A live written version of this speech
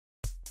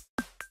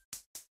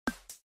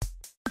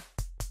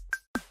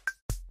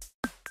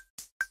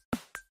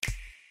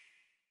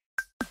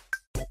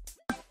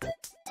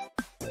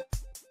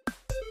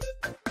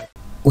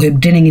Web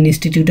training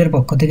ইনস্টিটিউটের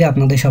পক্ষ থেকে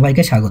আপনাদের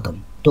সবাইকে স্বাগতম।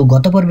 তো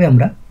গত পর্বে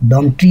আমরা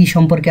ডম ট্রি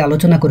সম্পর্কে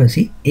আলোচনা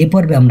করেছি। এই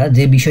পর্বে আমরা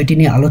যে বিষয়টি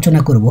নিয়ে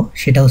আলোচনা করব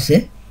সেটা হচ্ছে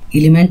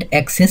এলিমেন্ট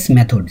অ্যাক্সেস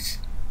মেথডস।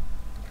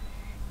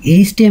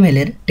 এইচটিএমএল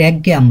এর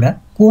ট্যাগকে আমরা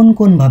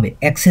কোনভাবে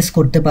অ্যাক্সেস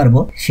করতে পারবো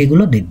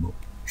সেগুলো দেখব।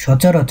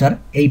 সচরাচর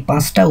এই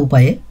 5টা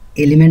উপায়ে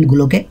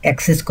এলিমেন্টগুলোকে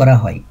অ্যাক্সেস করা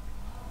হয়।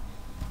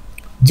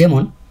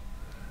 যেমন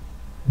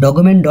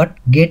document dot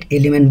gate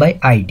element by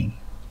ID.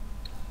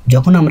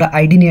 যখন আমরা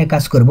আইডি নিয়ে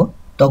কাজ করব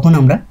তখন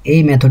আমরা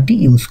এই মেথডটি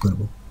ইউজ করব।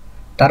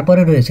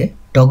 তারপরে রয়েছে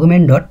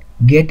document dot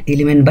gate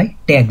element by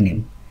tag name.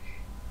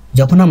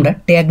 যখন আমরা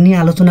ট্যাগ নিয়ে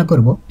আলোচনা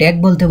করব, ট্যাগ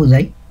বলতে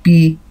বোঝায় পি,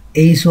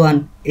 H1,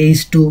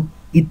 H2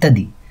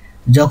 ইত্যাদি।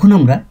 যখন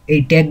আমরা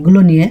এই ট্যাগগুলো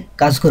নিয়ে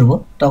কাজ করব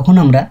তখন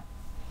আমরা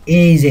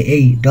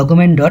এই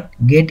document dot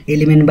gate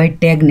element by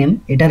tag name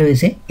এটা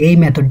রয়েছে, এই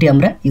মেথডটি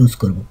আমরা ইউজ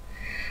করব।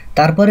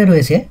 তারপরে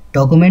রয়েছে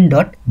document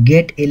dot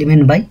gate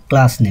element by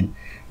class name.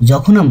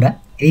 যখন আমরা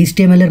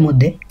HTML এর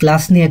মধ্যে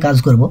ক্লাস নিয়ে কাজ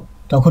করব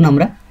তখন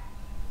আমরা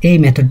এই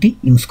মেথডটি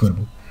ইউজ করব।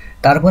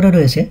 তারপরে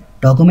রয়েছে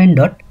ডকুমেন্ট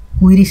ডট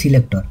কুইরি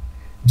সিলেক্টর।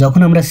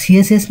 যখন আমরা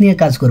CSS নিয়ে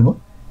কাজ করব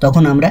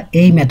তখন আমরা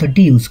এই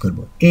মেথডটি ইউজ করব।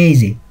 এই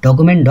যে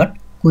ডকুমেন্ট ডট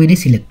কুইরি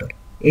সিলেক্টর,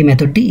 এই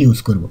মেথডটি ইউজ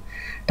করব।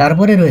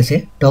 তারপরে রয়েছে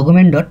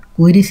document dot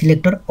query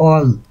selector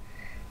all.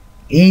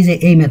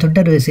 এই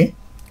মেথডটা রয়েছে,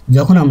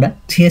 যখন আমরা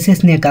CSS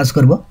নিয়ে কাজ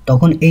করব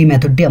তখন এই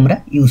মেথডটি আমরা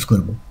ইউজ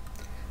করব।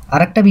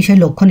 আরেকটা বিষয়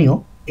লক্ষণীয়,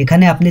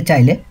 এখানে আপনি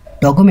চাইলে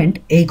ডকুমেন্ট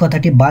এই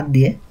কথাটি বাদ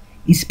দিয়ে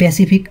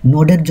স্পেসিফিক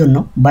নোডের জন্য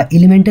বা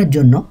এলিমেন্টের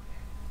জন্য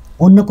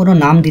অন্য কোনো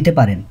নাম দিতে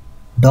পারেন।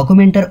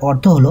 ডকুমেন্টের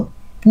অর্থ হলো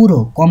পুরো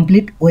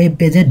কমপ্লিট ওয়েব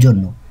পেজের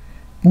জন্য।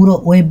 পুরো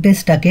ওয়েব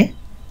পেজটাকে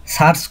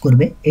সার্চ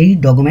করবে এই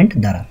ডকুমেন্ট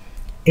দ্বারা।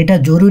 এটা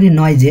জরুরি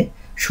নয় যে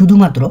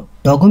শুধুমাত্র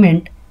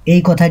ডকুমেন্ট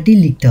এই কথাটি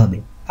লিখতে হবে,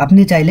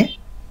 আপনি চাইলে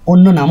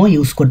অন্য নামও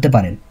ইউজ করতে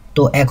পারেন।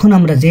 তো এখন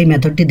আমরা যেই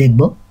মেথডটি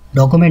দেখব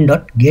document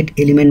dot gate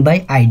element by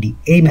ID,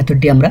 এই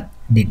মেথডটি আমরা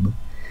দেখব।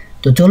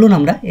 তো চলুন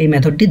আমরা এই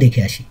মেথডটি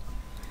দেখে আসি।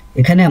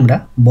 এখানে আমরা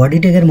বডি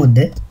ট্যাগের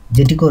মধ্যে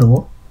যেটি করব,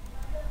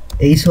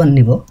 H1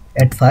 নিব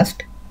অ্যাট ফার্স্ট।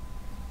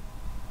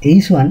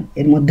 H1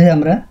 এর মধ্যে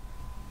আমরা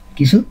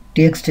কিছু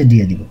টেক্সট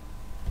দিয়ে দিব।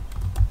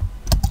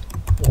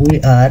 We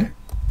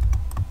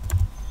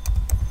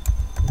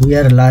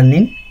are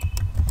learning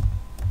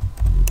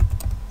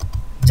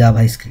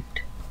JavaScript.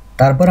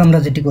 তারপর আমরা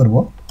যেটি করব,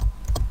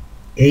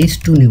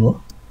 H2 নিব,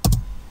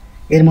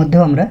 এর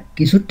মধ্যেও আমরা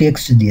কিছু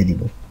টেক্সট দিয়ে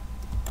দিব।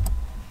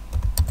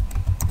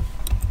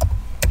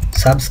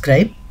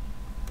 Subscribe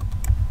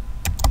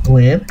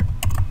web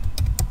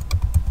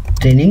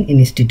training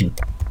institute.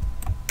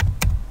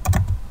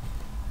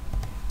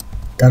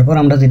 তারপর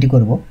আমরা যেটি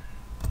করব,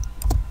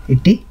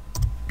 একটি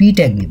পি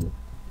ট্যাগ নিব।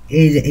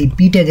 এই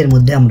পি ট্যাগের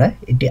মধ্যে আমরা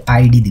একটি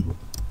আইডি দিব।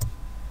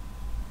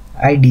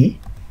 আইডি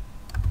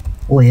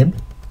ওয়েব,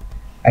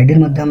 আইডির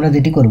মধ্যে আমরা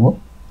যেটি করব,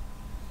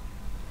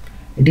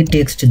 এটি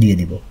টেক্সট দিয়ে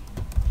দিব।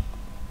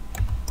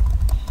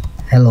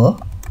 Hello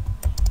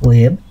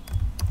web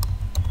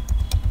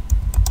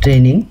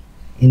training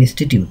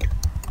institute.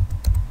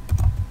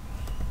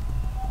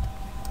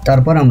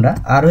 তারপর আমরা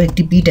আরও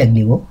একটি পি ট্যাগ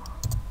নিব।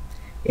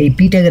 এই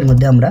পি ট্যাগের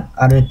মধ্যে আমরা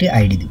আরও একটি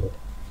আইডি দিব।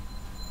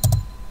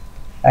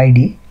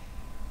 আইডি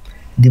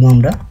দিব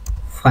আমরা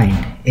ফাইন্ড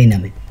এই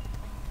নামে,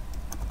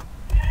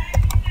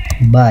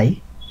 বাই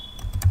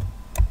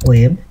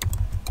ওয়েব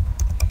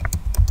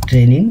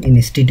ট্রেনিং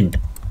ইনস্টিটিউট।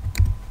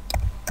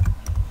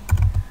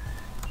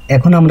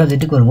 এখন আমরা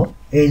যেটি করব,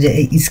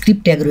 এই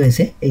স্ক্রিপ্ট ট্যাগ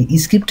রয়েছে, এই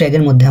স্ক্রিপ্ট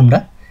ট্যাগের মধ্যে আমরা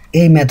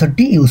এই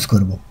মেথডটি ইউজ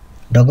করব।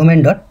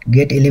 Document dot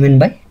gate element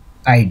by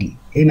ID,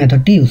 এই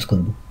মেথডটি ইউজ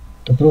করব।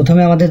 তো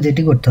প্রথমে আমাদের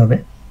যেটি করতে হবে,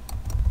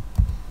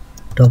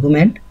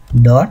 document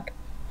dot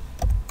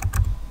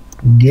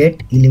gate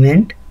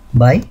element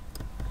by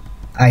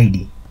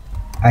ID.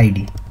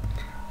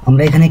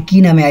 আমরা এখানে কি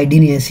নামে আইডি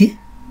নিয়েছি?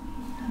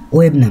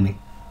 ওয়েব নামে,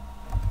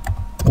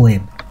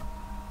 ওয়েব।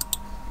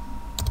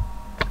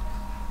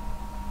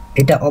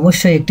 এটা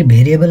অবশ্যই একটি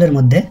ভেরিয়েবলের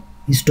মধ্যে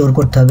স্টোর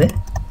করতে হবে,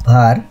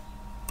 var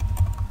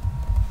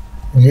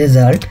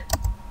result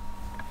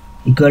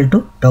equal to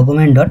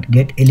document dot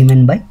gate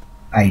element by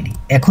ID.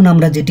 এখন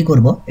আমরা যেটি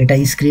করব, এটা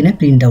স্ক্রিনে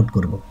প্রিন্ট আউট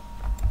করব,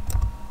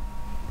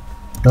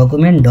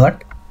 ডকুমেন্ট ডট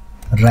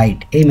রাইট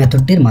এই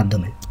মেথডটির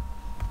মাধ্যমে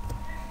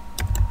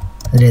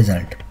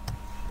রেজাল্ট।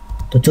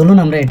 তো চলুন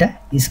আমরা এটা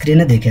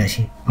স্ক্রিনে দেখে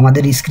আসি,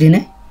 আমাদের স্ক্রিনে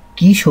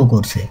কি শো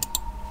করছে।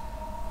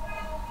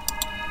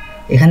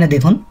 এখানে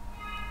দেখুন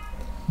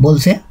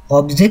বলছে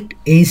অবজেক্ট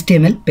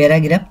HTML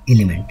প্যারাগ্রাফ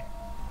এলিমেন্ট।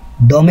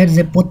 ডমের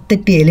যে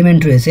প্রত্যেকটি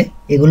এলিমেন্ট রয়েছে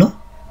এগুলো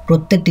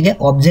প্রত্যেকটিকে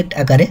অবজেক্ট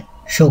আকারে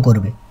শো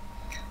করবে।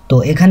 তো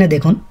এখানে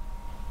দেখুন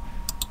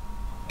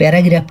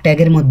প্যারাগ্রাফ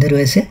ট্যাগের মধ্যে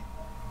রয়েছে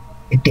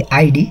একটি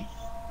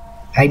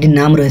আইডির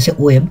নাম রয়েছে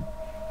ওয়েব,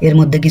 এর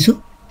মধ্যে কিছু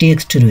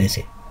টেক্সট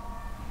রয়েছে।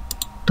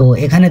 তো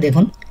এখানে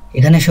দেখুন,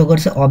 এখানে শো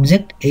করছে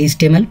অবজেক্ট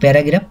HTML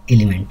প্যারাগ্রাফ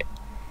এলিমেন্ট।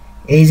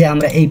 এই যে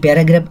আমরা এই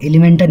প্যারাগ্রাফ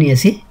এলিমেন্টটা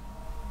নিয়েছি,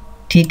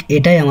 ঠিক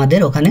এটাই আমাদের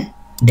ওখানে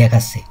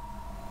দেখাচ্ছে।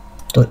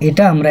 তো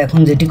এটা আমরা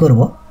এখন যেটি করব,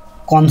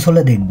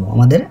 কনসোলে দেখব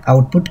আমাদের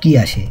আউটপুট কি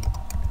আসে।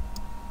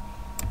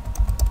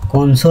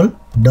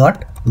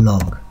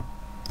 console.log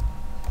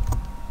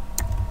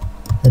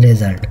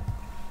result.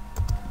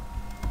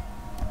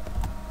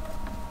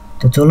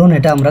 তো চলুন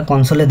এটা আমরা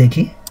কনসোলে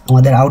দেখি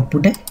আমাদের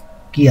আউটপুটে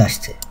কি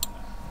আসছে।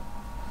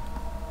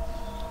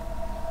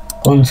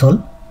 কনসোল,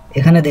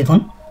 এখানে দেখুন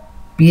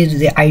পির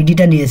যে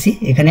আইডিটা নিয়েছি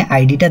এখানে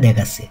আইডিটা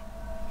দেখাচ্ছে,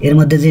 এর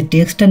মধ্যে যে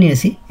টেক্সটটা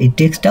নিয়েছি এই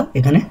টেক্সটটাও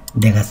এখানে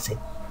দেখাচ্ছে।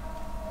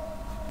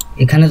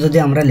 এখানে যদি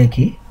আমরা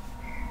লিখি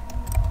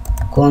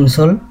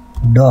কনসোল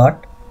ডট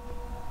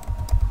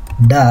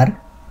ডার,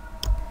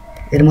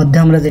 এর মধ্যে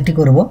আমরা যেটি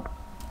করব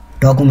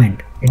ডকুমেন্ট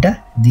এটা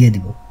দিয়ে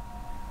দিব,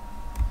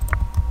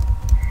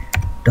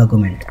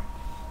 ডকুমেন্ট।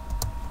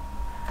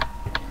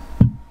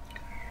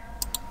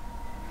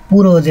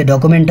 পুরো যে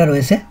ডকুমেন্টটা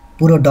রয়েছে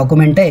পুরো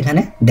ডকুমেন্টটা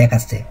এখানে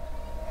দেখাচ্ছে,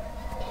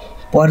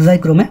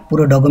 পর্যায়ক্রমে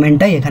পুরো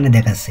ডকুমেন্টটাই এখানে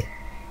দেখাচ্ছে।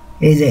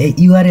 এই যে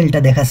ইউআরএলটা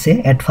দেখাচ্ছে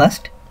অ্যাট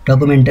ফার্স্ট,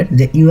 ডকুমেন্টের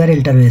যে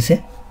ইউআরএলটা রয়েছে,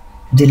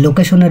 যে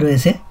লোকেশনে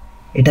রয়েছে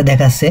এটা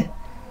দেখাচ্ছে।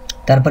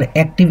 তারপর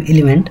active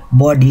element,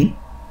 body,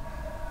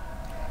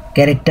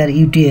 character,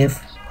 UTF.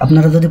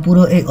 আপনারা যদি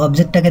পুরো এই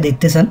অবজেক্টটাকে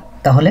দেখতে চান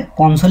তাহলে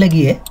কনসোলে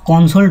গিয়ে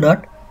কনসোল ডট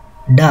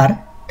ডার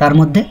তার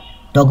মধ্যে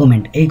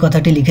ডকুমেন্ট এই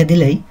কথাটি লিখে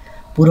দিলেই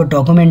পুরো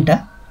ডকুমেন্টটা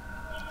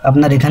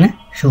আপনার এখানে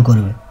শো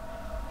করবে।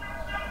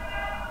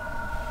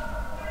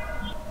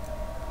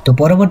 তো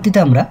পরবর্তীতে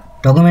আমরা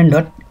document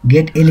dot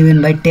gate element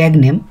by tag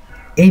name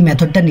এই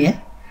মেথডটা নিয়ে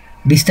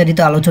বিস্তারিত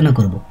আলোচনা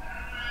করব।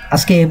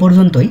 আজকে এ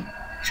পর্যন্তই,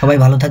 সবাই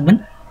ভালো থাকবেন,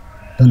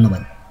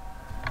 ধন্যবাদ।